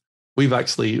build. We've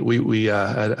actually we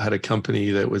had a company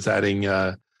that was adding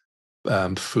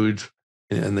food,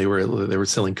 and they were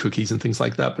selling cookies and things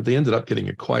like that, but they ended up getting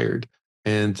acquired.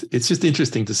 And it's just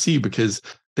interesting to see because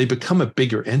they become a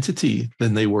bigger entity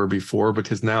than they were before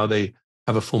because now they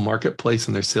have a full marketplace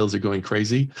and their sales are going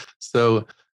crazy. So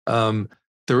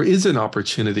there is an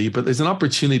opportunity, but there's an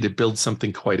opportunity to build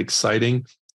something quite exciting.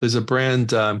 There's a brand,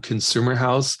 Consumer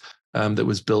House, that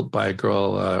was built by a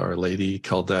girl or a lady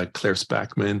called Claire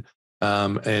Spackman.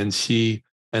 And she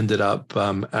ended up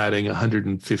adding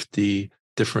 150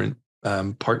 different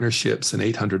partnerships and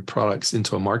 800 products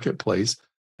into a marketplace.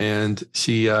 And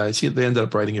they ended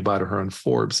up writing about her on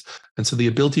Forbes. And so the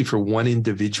ability for one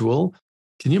individual,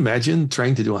 can you imagine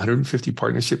trying to do 150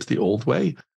 partnerships the old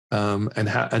way?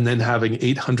 And then having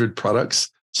 800 products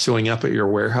showing up at your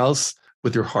warehouse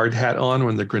with your hard hat on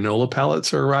when the granola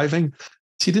pallets are arriving.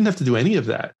 She didn't have to do any of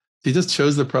that. She just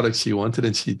chose the products she wanted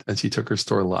and she took her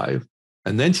store live.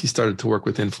 And then she started to work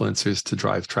with influencers to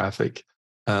drive traffic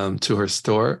to her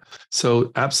store.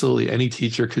 So absolutely any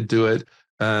teacher could do it.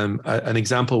 An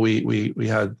example we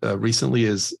had recently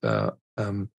is a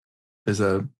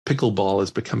pickleball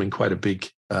is becoming quite a big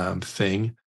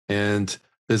thing. And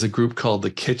there's a group called The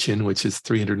Kitchen, which is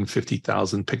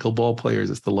 350,000 pickleball players.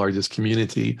 It's the largest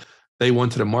community. They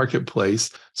wanted a marketplace.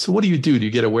 So what do? Do you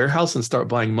get a warehouse and start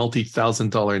buying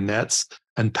multi-$1,000 nets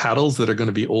and paddles that are going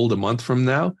to be old a month from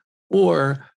now?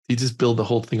 Or you just build the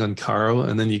whole thing on Carro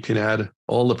and then you can add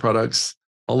all the products,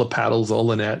 all the paddles, all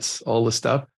the nets, all the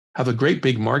stuff, have a great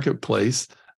big marketplace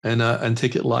and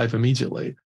take it live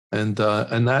immediately. And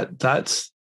that's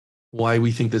why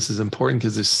we think this is important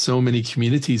because there's so many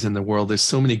communities in the world. There's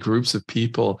so many groups of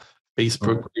people,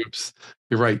 Facebook groups,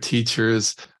 you're right,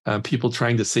 teachers, people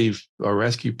trying to save or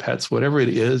rescue pets, whatever it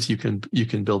is, you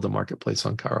can build a marketplace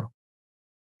on Carro.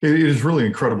 It is really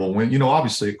incredible when,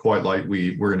 obviously quite like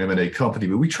we're an M&A company,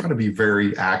 but we try to be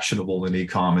very actionable in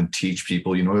e-com and teach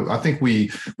people, I think we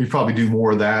probably do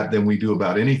more of that than we do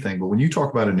about anything. But when you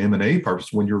talk about an M&A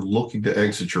purpose, when you're looking to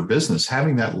exit your business,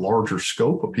 having that larger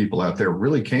scope of people out there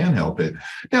really can help it.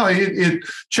 Now it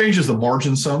changes the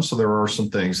margin some. So there are some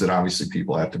things that obviously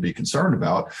people have to be concerned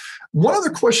about. One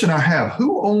other question I have,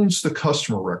 who owns the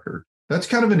customer record? That's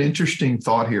kind of an interesting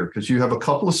thought here because you have a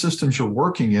couple of systems you're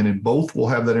working in and both will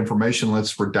have that information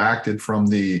that's redacted from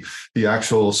the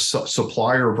actual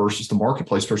supplier versus the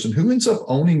marketplace person. Who ends up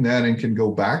owning that and can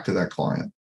go back to that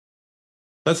client?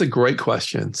 That's a great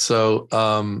question. So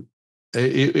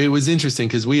it was interesting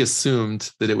because we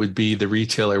assumed that it would be the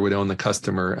retailer would own the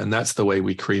customer, and that's the way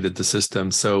we created the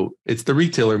system. So it's the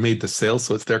retailer made the sale,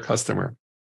 so it's their customer.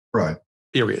 Right.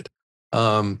 Period.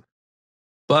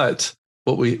 But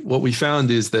what we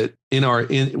found is that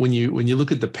when you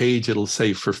look at the page, it'll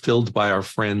say fulfilled by our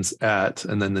friends at,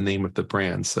 and then the name of the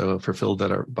brand. So fulfilled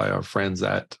by our friends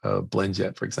at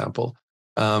BlendJet, for example.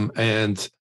 And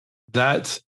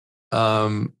that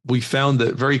we found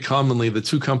that very commonly the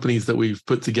two companies that we've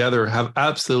put together have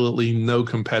absolutely no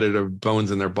competitive bones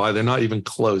in their body. They're not even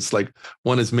close. Like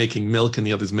one is making milk and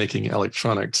the other is making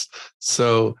electronics.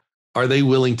 So are they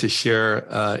willing to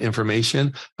share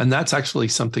information? And that's actually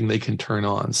something they can turn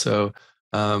on. So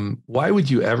why would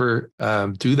you ever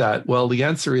do that? Well, the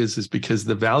answer is because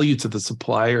the value to the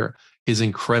supplier is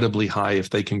incredibly high if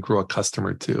they can grow a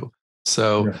customer too.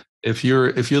 So if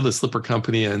you're the slipper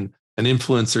company and an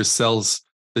influencer sells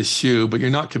the shoe, but you're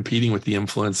not competing with the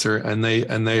influencer and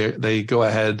they go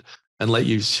ahead and let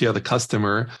you share the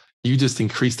customer, you just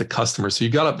increase the customer. So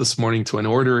you got up this morning to an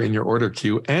order in your order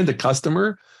queue and a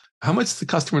customer. How much does the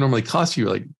customer normally cost you?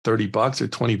 Like $30 or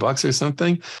 $20 or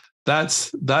something.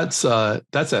 That's a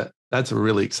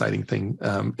really exciting thing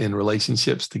in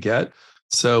relationships to get.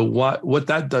 So what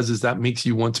that does is that makes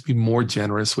you want to be more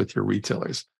generous with your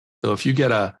retailers. So if you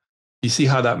get a you see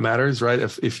how that matters, right?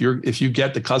 If you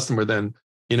get the customer, then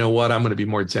you know what, I'm going to be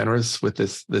more generous with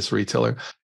this retailer.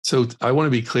 So I want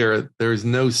to be clear, there is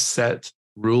no set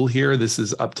rule here. This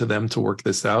is up to them to work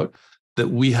this out. That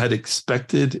we had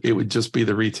expected it would just be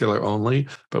the retailer only,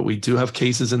 but we do have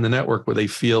cases in the network where they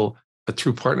feel a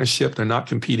true partnership. They're not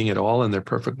competing at all, and they're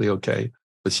perfectly okay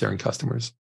with sharing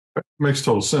customers. Makes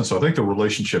total sense. So I think the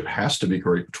relationship has to be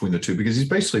great between the two, because he's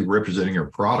basically representing your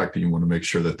product, and you want to make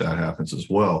sure that that happens as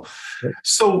well. Right.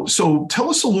 So tell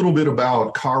us a little bit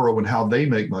about Carro and how they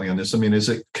make money on this. I mean, is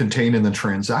it contained in the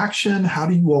transaction? How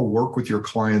do you all work with your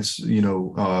clients,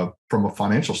 from a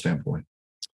financial standpoint?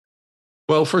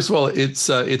 Well, first of all,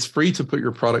 it's free to put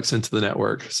your products into the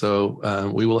network.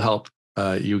 So we will help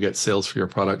you get sales for your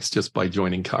products just by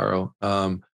joining Carro.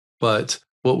 But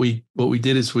what we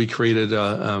did is we created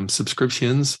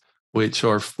subscriptions, which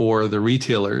are for the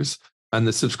retailers, and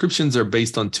the subscriptions are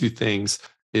based on two things: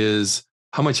 is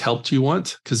how much help do you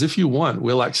want? Because if you want,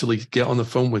 we'll actually get on the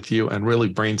phone with you and really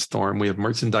brainstorm. We have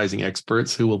merchandising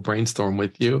experts who will brainstorm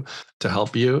with you to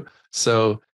help you.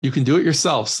 So you can do it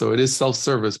yourself. So it is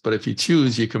self-service, but if you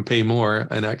choose, you can pay more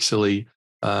and actually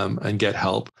and get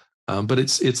help. But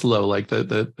it's low. Like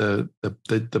the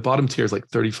bottom tier is like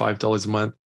 $35 a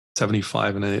month.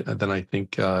 75, and then I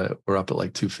think we're up at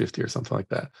like 250 or something like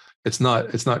that. It's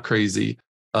not crazy.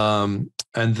 And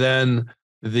then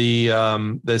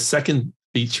the second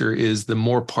feature is the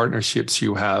more partnerships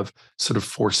you have sort of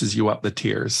forces you up the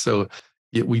tiers. So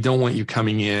we don't want you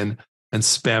coming in and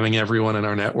spamming everyone in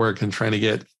our network and trying to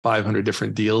get 500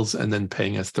 different deals and then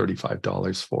paying us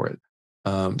 $35 for it.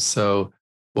 So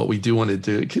what we do want to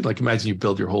do, like imagine you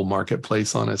build your whole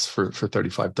marketplace on us for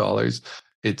 $35.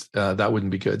 That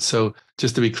wouldn't be good. So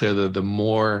just to be clear, the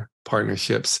more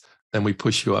partnerships, then we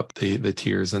push you up the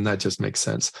tiers, and that just makes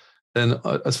sense. Then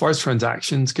as far as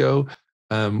transactions go,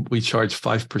 we charge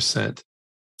 5%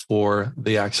 for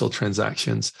the actual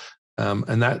transactions.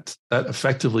 And that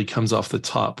effectively comes off the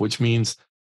top, which means,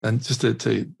 and just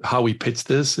to how we pitch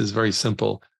this is very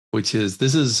simple, which is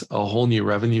this is a whole new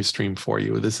revenue stream for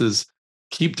you. This is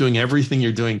keep doing everything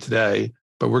you're doing today,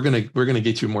 but we're gonna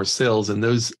get you more sales, and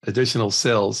those additional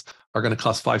sales are going to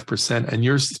cost 5%, and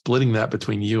you're splitting that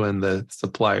between you and the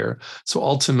supplier. So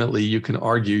ultimately, you can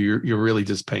argue you're really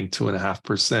just paying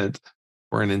 2.5%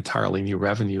 for an entirely new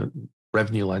revenue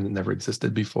line that never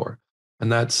existed before,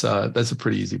 and that's a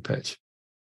pretty easy pitch.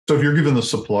 So if you're giving the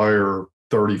supplier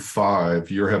 35,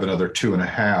 you're having another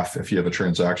 2.5 if you have a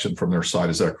transaction from their side.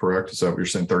 Is that correct? Is that what you're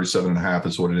saying? 37.5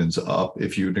 is what it ends up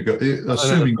if you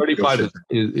assuming 35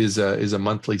 is a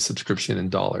monthly subscription in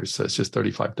dollars, so it's just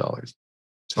 $35.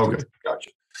 Okay,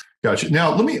 gotcha.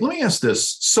 Now let me ask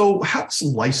this. So how does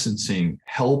licensing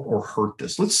help or hurt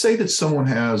this? Let's say that someone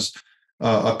has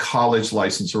a college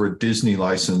license or a Disney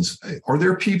license. Are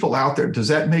there people out there? Does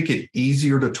that make it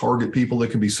easier to target people that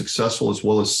can be successful, as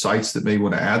well as sites that may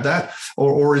want to add that?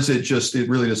 Or is it just, it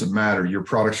really doesn't matter? Your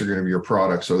products are going to be your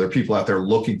products. Are there people out there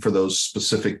looking for those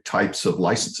specific types of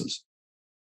licenses?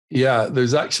 Yeah,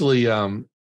 there's actually,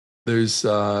 there's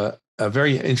a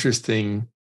very interesting,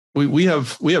 we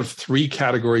have 3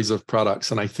 categories of products,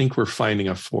 and I think we're finding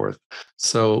a fourth.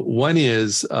 So one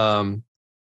is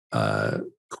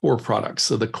core products,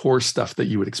 so the core stuff that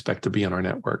you would expect to be on our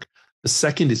network. The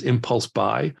second is impulse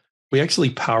buy. We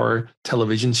actually power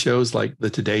television shows like the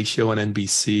Today Show on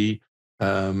NBC.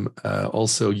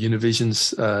 Also,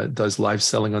 Univision does live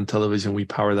selling on television. We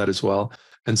power that as well.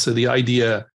 And so the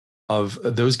idea of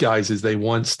those guys is they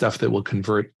want stuff that will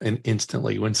convert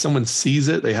instantly. When someone sees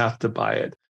it, they have to buy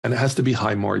it, and it has to be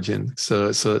high margin. So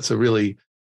it's a really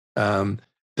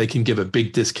they can give a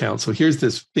big discount. So here's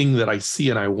this thing that I see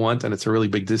and I want, and it's a really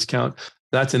big discount.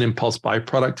 That's an impulse buy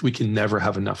product. We can never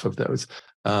have enough of those.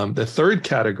 The third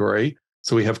category,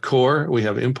 so we have core, we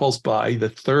have impulse buy. The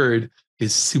third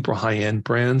is super high-end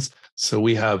brands. So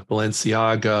we have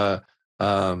Balenciaga,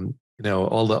 all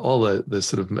the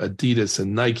sort of Adidas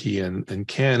and Nike and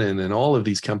Canon and all of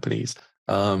these companies.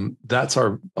 That's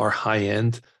our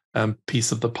high-end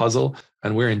piece of the puzzle,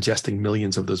 and we're ingesting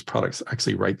millions of those products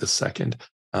actually right this second.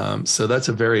 So that's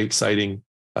a very exciting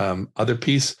other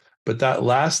piece. But that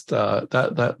last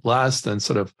and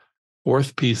sort of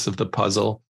fourth piece of the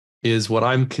puzzle is what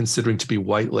I'm considering to be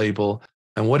white label.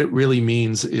 And what it really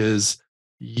means is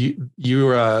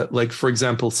you're like, for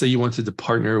example, say you wanted to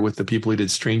partner with the people who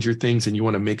did Stranger Things, and you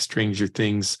want to make Stranger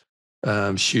Things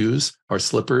shoes or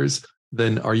slippers,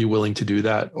 then are you willing to do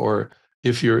that? Or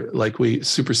if you're like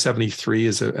Super 73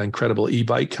 is an incredible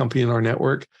e-bike company in our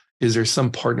network, is there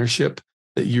some partnership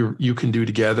that you can do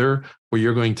together where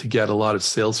you're going to get a lot of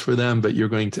sales for them, but you're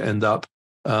going to end up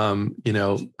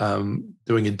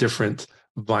doing a different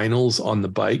vinyls on the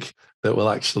bike that will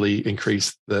actually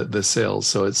increase the sales.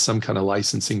 So it's some kind of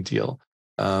licensing deal.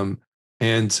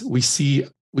 And we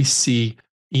see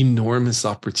enormous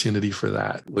opportunity for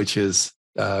that, which is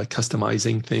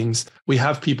customizing things. We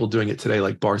have people doing it today,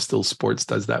 like Barstool Sports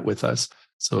does that with us.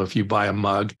 So if you buy a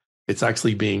mug, it's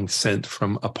actually being sent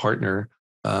from a partner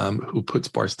who puts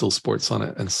Barstool Sports on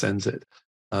it and sends it.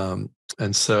 And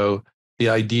so the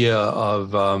idea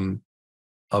of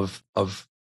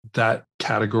that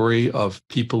category of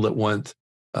people that want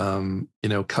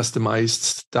customized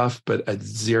stuff, but at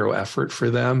zero effort for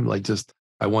them, like just,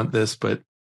 I want this, but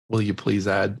will you please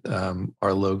add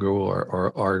our logo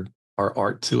or our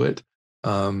art to it?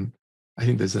 I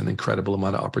think there's an incredible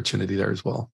amount of opportunity there as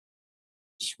well.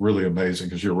 It's really amazing,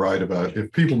 because you're right about,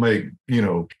 if people make,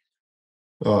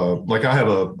 like I have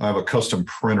a custom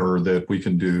printer that we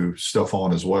can do stuff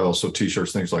on as well. So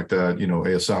t-shirts, things like that,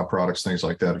 ASI products, things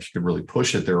like that. If you can really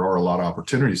push it, there are a lot of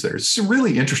opportunities there. It's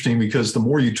really interesting, because the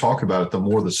more you talk about it, the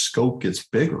more the scope gets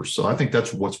bigger. So I think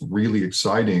that's what's really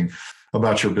exciting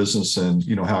about your business, and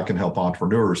how it can help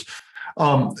entrepreneurs.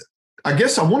 I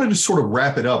guess I wanted to sort of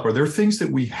wrap it up. Are there things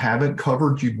that we haven't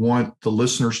covered you'd want the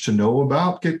listeners to know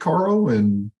about Get Carro,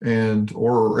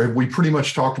 or have we pretty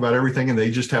much talked about everything and they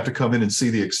just have to come in and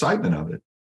see the excitement of it?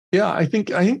 Yeah, I think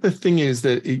the thing is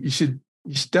that you should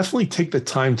definitely take the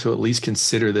time to at least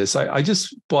consider this. I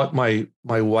just bought my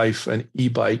wife an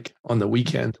e-bike on the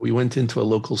weekend. We went into a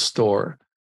local store,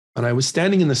 and I was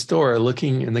standing in the store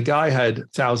looking, and the guy had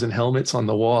 1,000 helmets on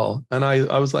the wall. And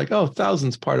I was like, oh,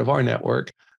 1,000's part of our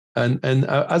network. And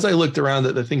as I looked around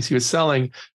at the things he was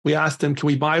selling, we asked him, can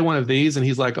we buy one of these? And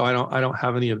he's like, oh, I don't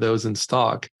have any of those in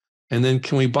stock. And then,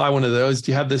 can we buy one of those?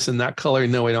 Do you have this in that color?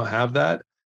 No, I don't have that.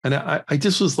 And I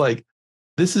just was like,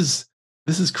 this is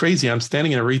crazy. I'm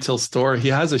standing in a retail store. He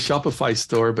has a Shopify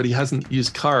store, but he hasn't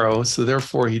used Carro. So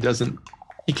therefore he can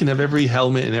have every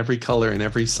helmet in every color and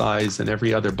every size and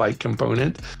every other bike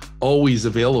component always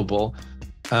available.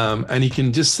 And he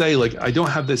can just say, like, I don't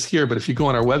have this here, but if you go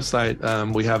on our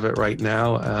website, we have it right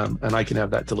now, and I can have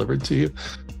that delivered to you.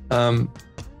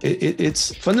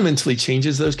 It's fundamentally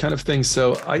changes those kind of things.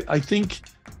 So I think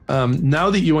now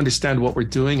that you understand what we're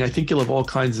doing, I think you'll have all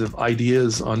kinds of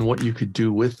ideas on what you could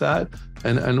do with that.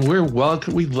 And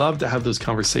we'd love to have those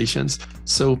conversations.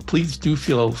 So please do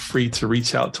feel free to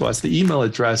reach out to us. The email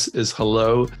address is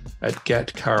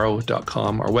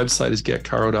hello@getcarro.com. Our website is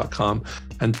getcarro.com.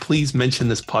 And please mention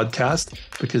this podcast,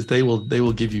 because they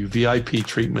will give you VIP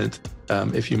treatment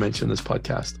if you mention this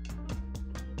podcast.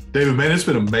 David, man, it's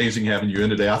been amazing having you in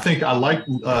today. I think I like,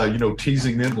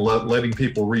 teasing them, letting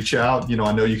people reach out.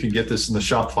 I know you can get this in the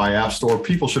Shopify App Store.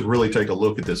 People should really take a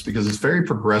look at this, because it's very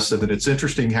progressive, and it's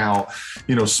interesting how,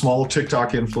 small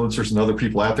TikTok influencers and other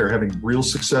people out there are having real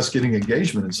success getting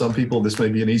engagement. And some people, this may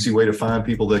be an easy way to find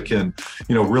people that can,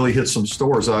 really hit some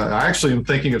stores. I actually am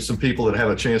thinking of some people that have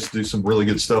a chance to do some really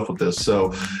good stuff with this.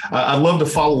 So I'd love to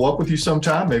follow up with you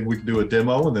sometime. Maybe we can do a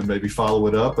demo and then maybe follow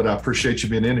it up. But I appreciate you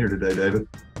being in here today, David.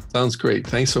 Sounds great.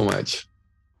 Thanks so much.